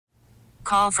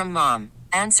Call from mom.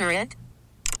 Answer it.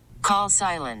 Call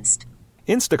silenced.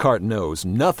 Instacart knows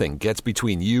nothing gets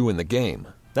between you and the game.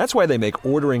 That's why they make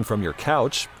ordering from your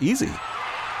couch easy.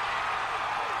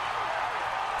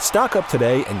 Stock up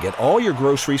today and get all your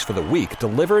groceries for the week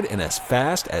delivered in as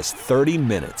fast as 30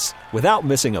 minutes without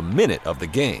missing a minute of the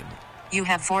game. You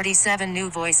have 47 new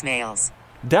voicemails.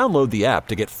 Download the app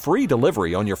to get free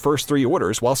delivery on your first 3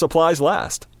 orders while supplies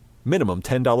last. Minimum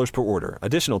 $10 per order.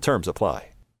 Additional terms apply.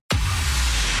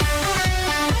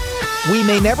 We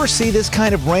may never see this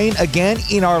kind of rain again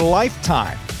in our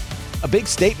lifetime. A big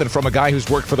statement from a guy who's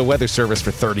worked for the Weather Service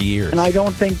for 30 years. And I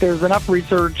don't think there's enough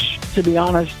research, to be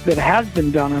honest, that has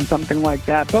been done on something like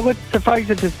that. But let's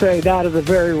suffice it to say that is a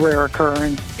very rare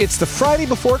occurrence. It's the Friday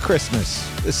before Christmas.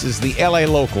 This is the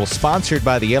LA Local, sponsored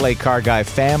by the LA Car Guy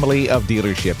family of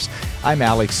dealerships. I'm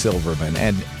Alex Silverman,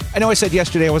 and I know I said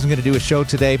yesterday I wasn't going to do a show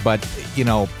today, but,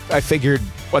 I figured,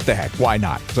 what the heck, why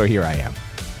not? So here I am.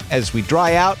 As we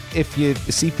dry out, if you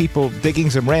see people digging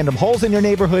some random holes in your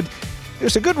neighborhood,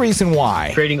 there's a good reason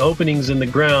why. Creating openings in the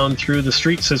ground through the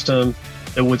street system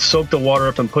that would soak the water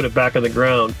up and put it back on the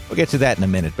ground. We'll get to that in a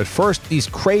minute, but first, these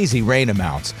crazy rain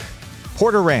amounts.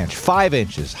 Porter Ranch, 5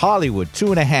 inches. Hollywood,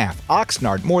 2.5.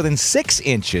 Oxnard, more than 6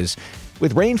 inches,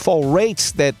 with rainfall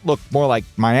rates that look more like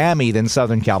Miami than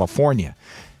Southern California.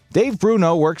 Dave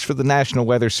Bruno works for the National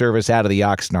Weather Service out of the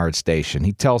Oxnard station.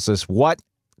 He tells us what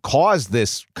caused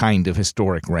this kind of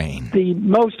historic rain. The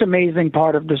most amazing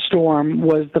part of the storm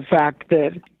was the fact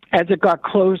that as it got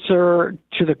closer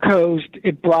to the coast,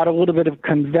 it brought a little bit of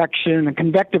convection and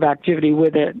convective activity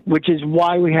with it, which is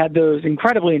why we had those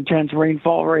incredibly intense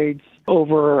rainfall rates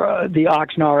over the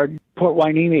Oxnard, Port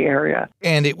Hueneme area.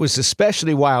 And it was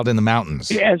especially wild in the mountains.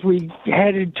 As we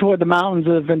headed toward the mountains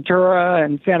of Ventura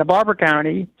and Santa Barbara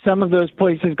County, some of those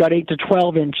places got 8 to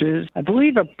 12 inches. I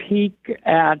believe a peak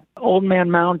at Old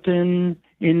Man Mountain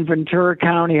in Ventura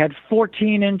County had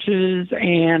 14 inches,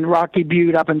 and Rocky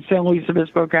Butte up in San Luis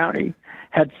Obispo County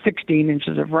had 16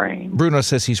 inches of rain. Bruno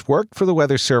says he's worked for the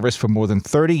Weather Service for more than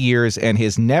 30 years and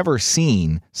has never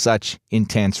seen such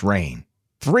intense rain.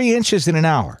 3 inches in an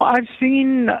hour. I've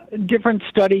seen different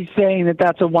studies saying that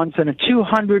that's a once in a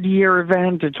 200-year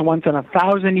event. It's a once in a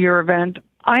 1,000-year event.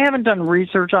 I haven't done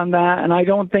research on that, and I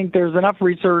don't think there's enough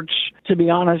research, to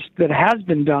be honest, that has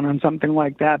been done on something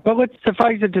like that. But let's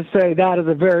suffice it to say that is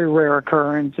a very rare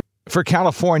occurrence. For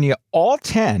California, all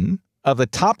 10 of the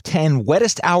top 10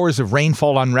 wettest hours of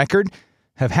rainfall on record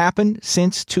have happened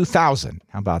since 2000.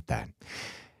 How about that?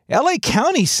 LA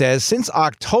County says since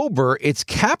October, it's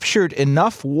captured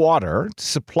enough water to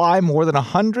supply more than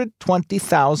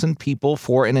 120,000 people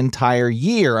for an entire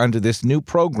year under this new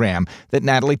program that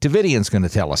Natalie Tavidian's going to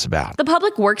tell us about. The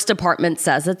Public Works Department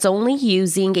says it's only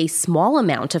using a small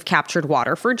amount of captured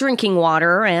water for drinking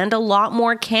water, and a lot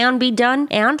more can be done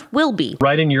and will be.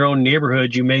 Right in your own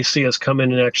neighborhood, you may see us come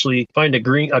in and actually find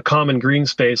a common green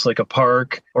space like a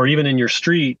park or even in your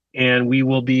street. And we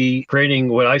will be creating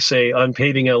what I say,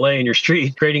 unpaving LA in your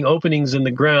street, creating openings in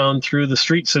the ground through the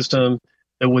street system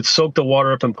that would soak the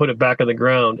water up and put it back on the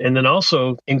ground. And then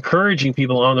also encouraging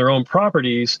people on their own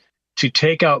properties to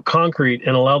take out concrete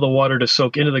and allow the water to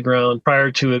soak into the ground prior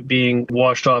to it being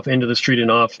washed off into the street and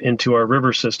off into our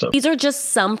river system. These are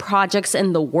just some projects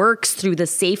in the works through the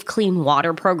Safe Clean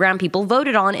Water program people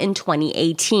voted on in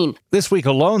 2018. This week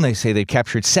alone, they say they've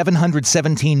captured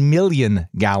 717 million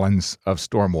gallons of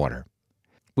stormwater.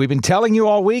 We've been telling you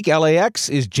all week, LAX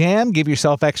is jammed. Give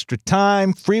yourself extra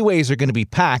time. Freeways are going to be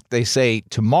packed. They say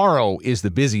tomorrow is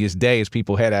the busiest day as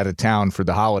people head out of town for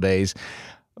the holidays.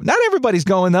 Not everybody's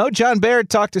going, though. John Baird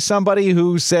talked to somebody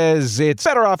who says it's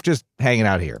better off just hanging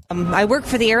out here. I work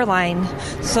for the airline,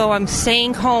 so I'm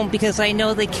staying home because I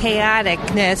know the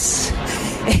chaoticness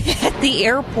at the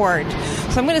airport.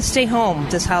 So I'm going to stay home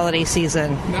this holiday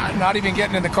season. Not even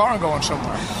getting in the car and going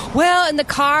somewhere. Well, in the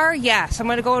car, yes. I'm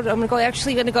going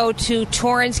to go to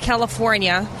Torrance,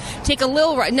 California. Take a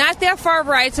little ride, not that far of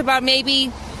a ride. It's about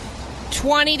maybe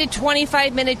 20 to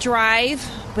 25 minute drive,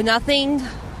 but nothing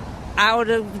out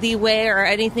of the way or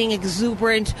anything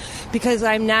exuberant, because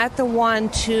I'm not the one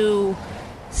to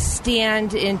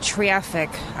stand in traffic.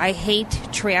 I hate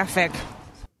traffic.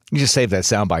 You just save that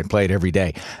soundbite and play it every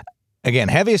day. Again,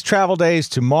 heaviest travel days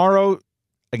tomorrow.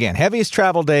 Again, heaviest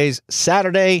travel days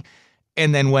Saturday,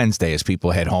 and then Wednesday as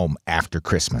people head home after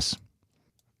Christmas.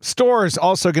 Stores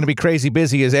also going to be crazy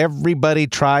busy as everybody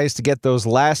tries to get those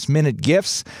last-minute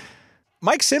gifts.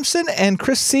 Mike Simpson and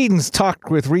Chris Sedens talked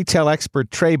with retail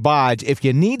expert Trey Bodge. If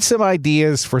you need some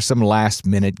ideas for some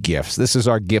last-minute gifts, this is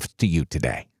our gift to you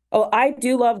today. Oh, I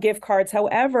do love gift cards.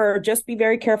 However, just be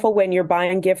very careful when you're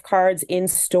buying gift cards in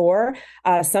store.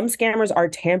 Some scammers are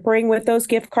tampering with those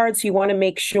gift cards. So you want to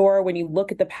make sure when you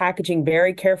look at the packaging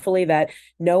very carefully that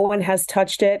no one has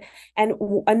touched it. And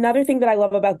another thing that I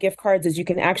love about gift cards is you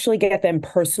can actually get them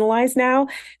personalized now.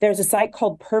 There's a site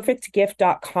called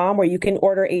perfectgift.com where you can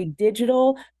order a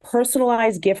digital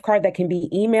personalized gift card that can be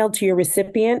emailed to your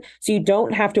recipient. So you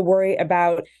don't have to worry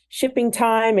about shipping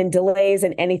time and delays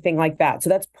and anything like that. So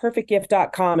that's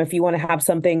perfectgift.com if you want to have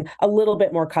something a little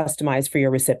bit more customized for your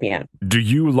recipient. Do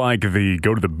you like the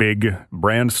go to the big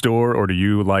brand store, or do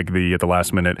you like the at the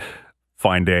last minute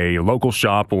find a local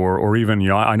shop, or even,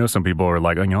 I know some people are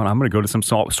like, I'm going to go to some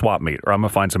swap meet, or I'm going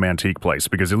to find some antique place,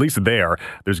 because at least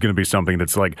there's going to be something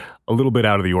that's like a little bit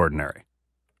out of the ordinary.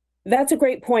 That's a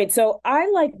great point. So I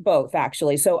like both,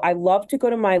 actually. So I love to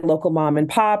go to my local mom and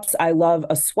pops. I love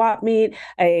a swap meet,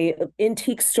 a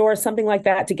antique store, something like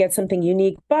that to get something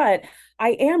unique. But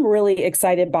I am really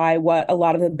excited by what a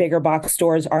lot of the bigger box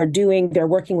stores are doing. They're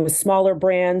working with smaller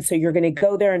brands. So you're going to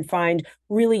go there and find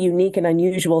really unique and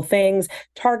unusual things.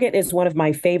 Target is one of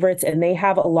my favorites, and they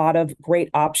have a lot of great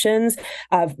options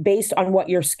based on what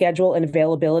your schedule and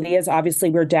availability is. Obviously,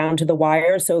 we're down to the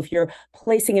wire. So if you're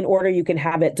placing an order, you can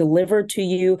have it delivered to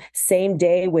you same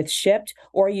day with shipped,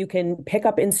 or you can pick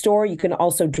up in store. You can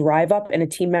also drive up and a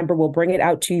team member will bring it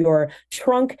out to your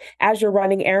trunk as you're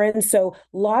running errands. So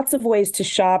lots of ways to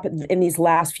shop in these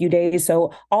last few days.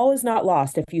 So all is not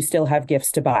lost if you still have gifts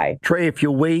to buy. Trey, if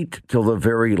you wait till the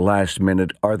very last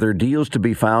minute, are there deals to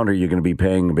be found, or are you going to be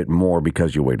paying a bit more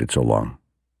because you waited so long?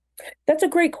 That's a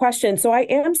great question. So I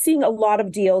am seeing a lot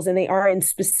of deals, and they are in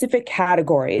specific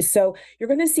categories. So you're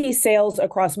going to see sales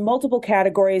across multiple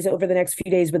categories over the next few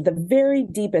days, but the very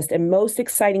deepest and most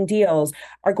exciting deals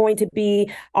are going to be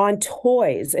on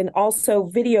toys and also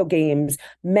video games,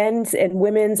 men's and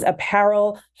women's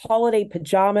apparel, holiday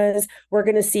pajamas. We're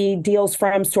going to see deals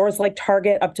from stores like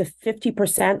Target up to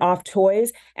 50% off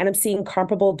toys. And I'm seeing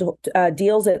comparable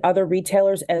deals at other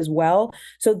retailers as well.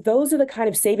 So those are the kind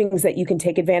of savings that you can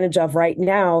take advantage of right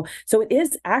now. So it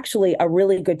is actually a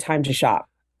really good time to shop.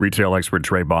 Retail expert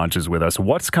Trey Bonch is with us.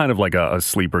 What's kind of like a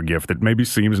sleeper gift that maybe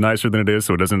seems nicer than it is,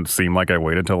 so it doesn't seem like I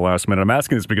waited till the last minute? I'm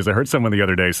asking this because I heard someone the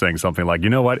other day saying something like, you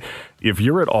know what, if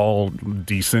you're at all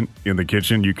decent in the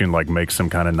kitchen, you can like make some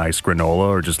kind of nice granola,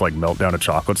 or just like melt down a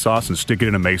chocolate sauce and stick it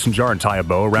in a mason jar and tie a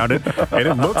bow around it, and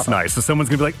it looks nice. So someone's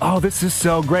going to be like, oh, this is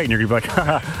so great. And you're going to be like,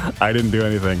 haha, I didn't do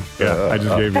anything. Yeah, I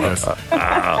just gave you this.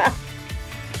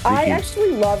 I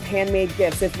actually love handmade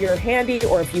gifts. If you're handy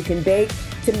or if you can bake,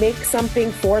 to make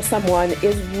something for someone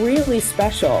is really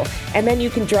special. And then you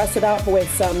can dress it up with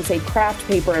some, say, craft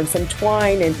paper and some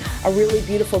twine and a really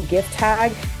beautiful gift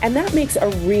tag. And that makes a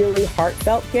really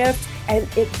heartfelt gift. And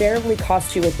it barely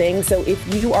costs you a thing. So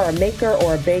if you are a maker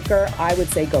or a baker, I would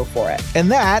say go for it.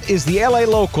 And that is the LA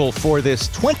Local for this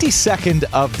 22nd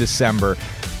of December.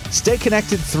 Stay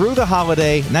connected through the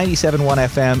holiday. 97.1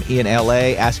 FM in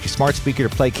LA. Ask your smart speaker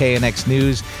to play KNX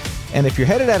News. And if you're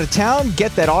headed out of town,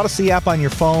 get that Odyssey app on your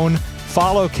phone.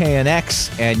 Follow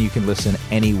KNX, and you can listen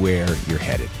anywhere you're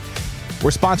headed.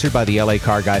 We're sponsored by the LA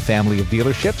Car Guy family of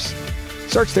dealerships.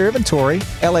 Search their inventory,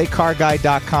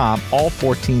 lacarguy.com, all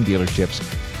 14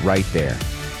 dealerships right there.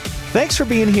 Thanks for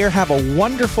being here. Have a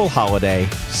wonderful holiday.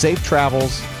 Safe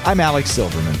travels. I'm Alex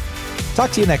Silverman.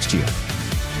 Talk to you next year.